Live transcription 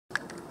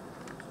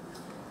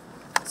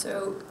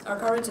So our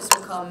cartridges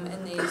will come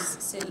in these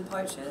sealed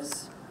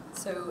pouches,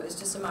 so it's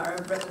just a matter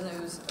of ripping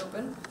those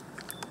open.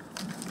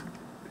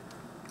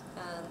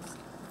 And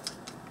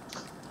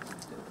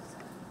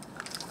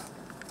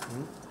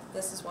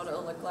this is what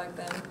it'll look like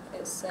then.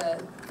 It's a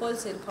foil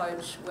sealed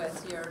pouch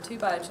with your 2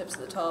 biochips at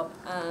the top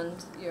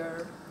and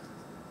your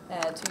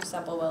 2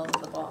 sample wells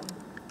at the bottom.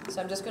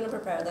 So I'm just going to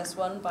prepare this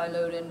one by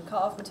loading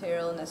cut-off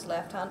material in this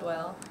left-hand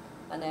well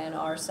and then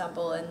our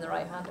sample in the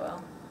right-hand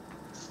well.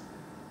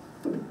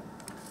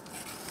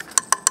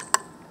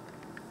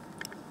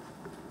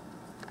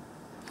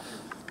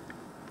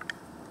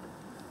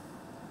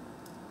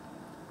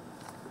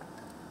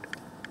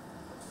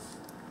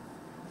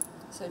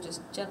 So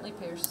just gently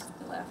pierce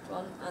the left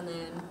one, and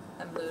then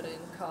I'm loading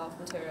cut-off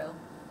material.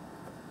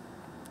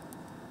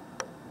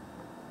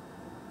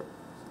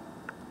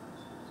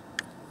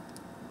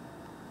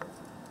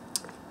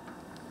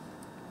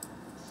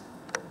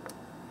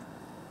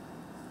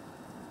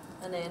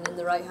 And then in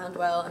the right hand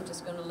well, I'm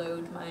just going to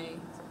load my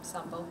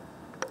sample.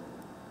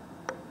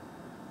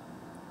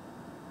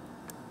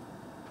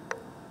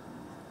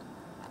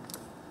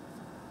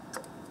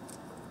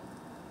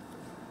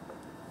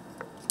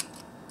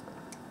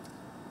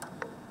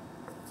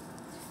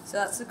 So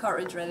that's the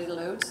cartridge ready to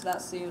load, so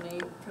that's the only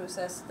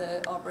process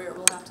the operator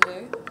will have to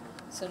do.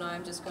 So now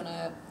I'm just going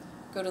to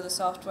go to the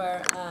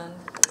software and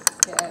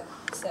get it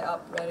set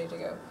up, ready to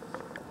go.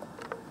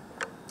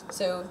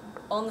 So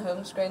on the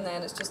home screen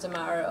then it's just a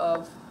matter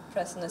of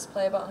pressing this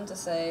play button to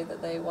say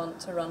that they want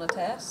to run a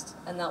test,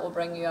 and that will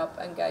bring you up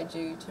and guide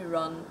you to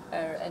run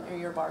or enter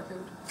your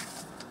barcode.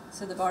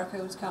 So the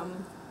barcodes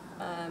come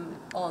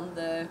on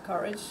the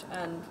cartridge,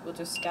 and we'll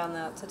just scan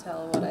that to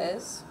tell what it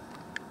is.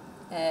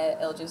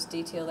 It'll just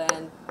detail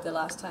then the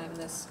last time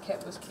this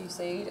kit was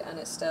QC'd, and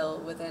it's still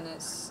within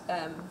its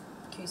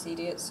QC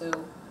date, so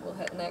we'll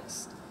hit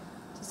next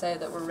to say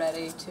that we're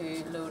ready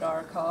to load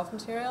our cut-off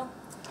material.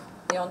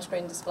 The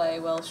on-screen display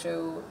will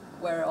show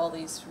where all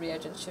these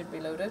reagents should be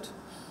loaded.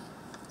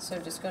 So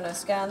I'm just going to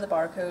scan the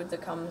barcode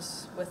that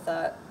comes with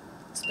that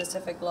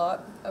specific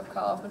lot of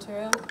cut-off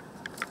material.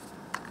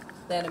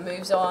 Then it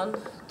moves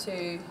on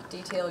to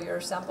detail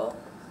your sample.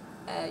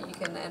 You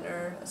can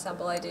enter a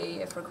sample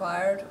ID if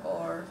required,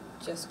 or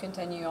just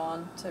continue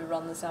on to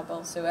run the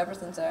sample. So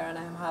everything's there and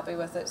I'm happy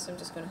with it, so I'm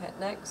just going to hit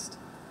next.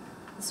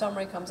 The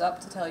summary comes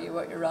up to tell you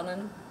what you're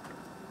running,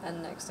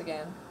 and next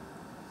again.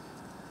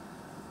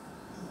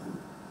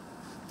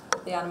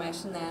 The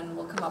animation then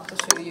will come up to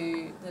show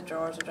you the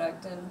drawers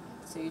ejecting,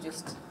 so you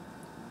just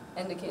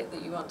indicate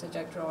that you want to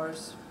eject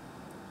drawers,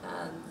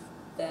 and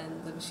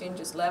then the machine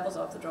just levels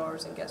off the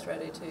drawers and gets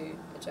ready to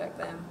eject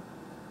them.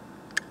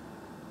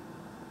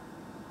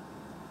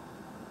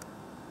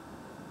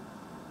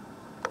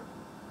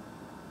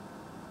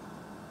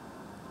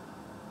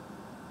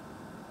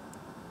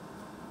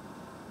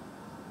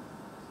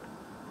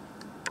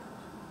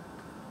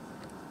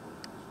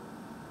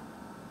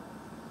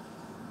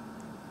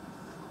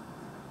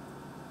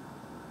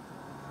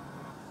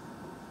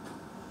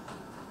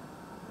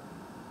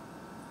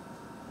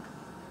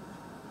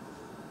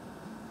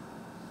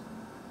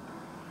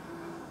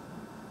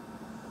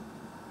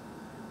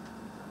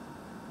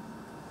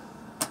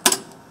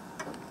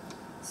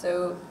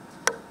 So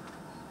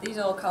these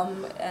all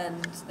come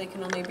and they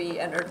can only be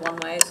entered one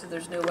way, so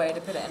there's no way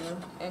to put it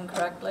in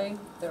incorrectly.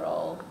 They're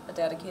all a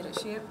dedicated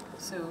shape.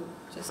 So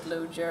just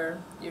load your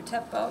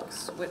tip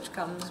box, which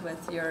comes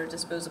with your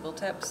disposable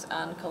tips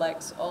and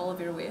collects all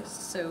of your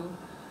waste, so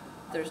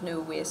there's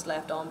no waste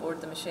left on board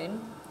the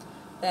machine.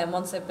 Then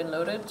once they've been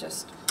loaded,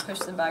 just push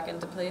them back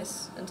into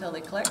place until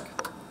they click,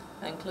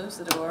 and close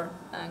the door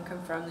and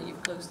confirm that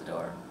you've closed the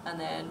door, and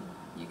then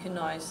you can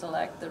now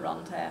select the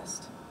run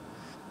test.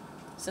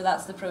 So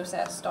that's the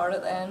process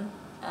started then.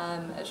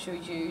 It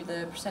shows you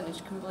the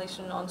percentage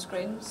completion on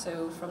screen,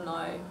 so from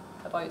now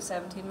about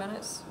 17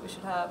 minutes we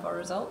should have our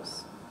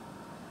results.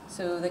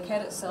 So the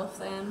kit itself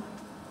then,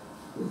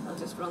 I'll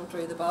just run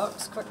through the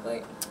box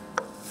quickly.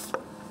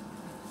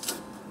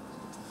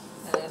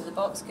 The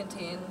box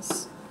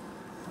contains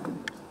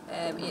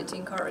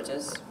 18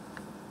 cartridges.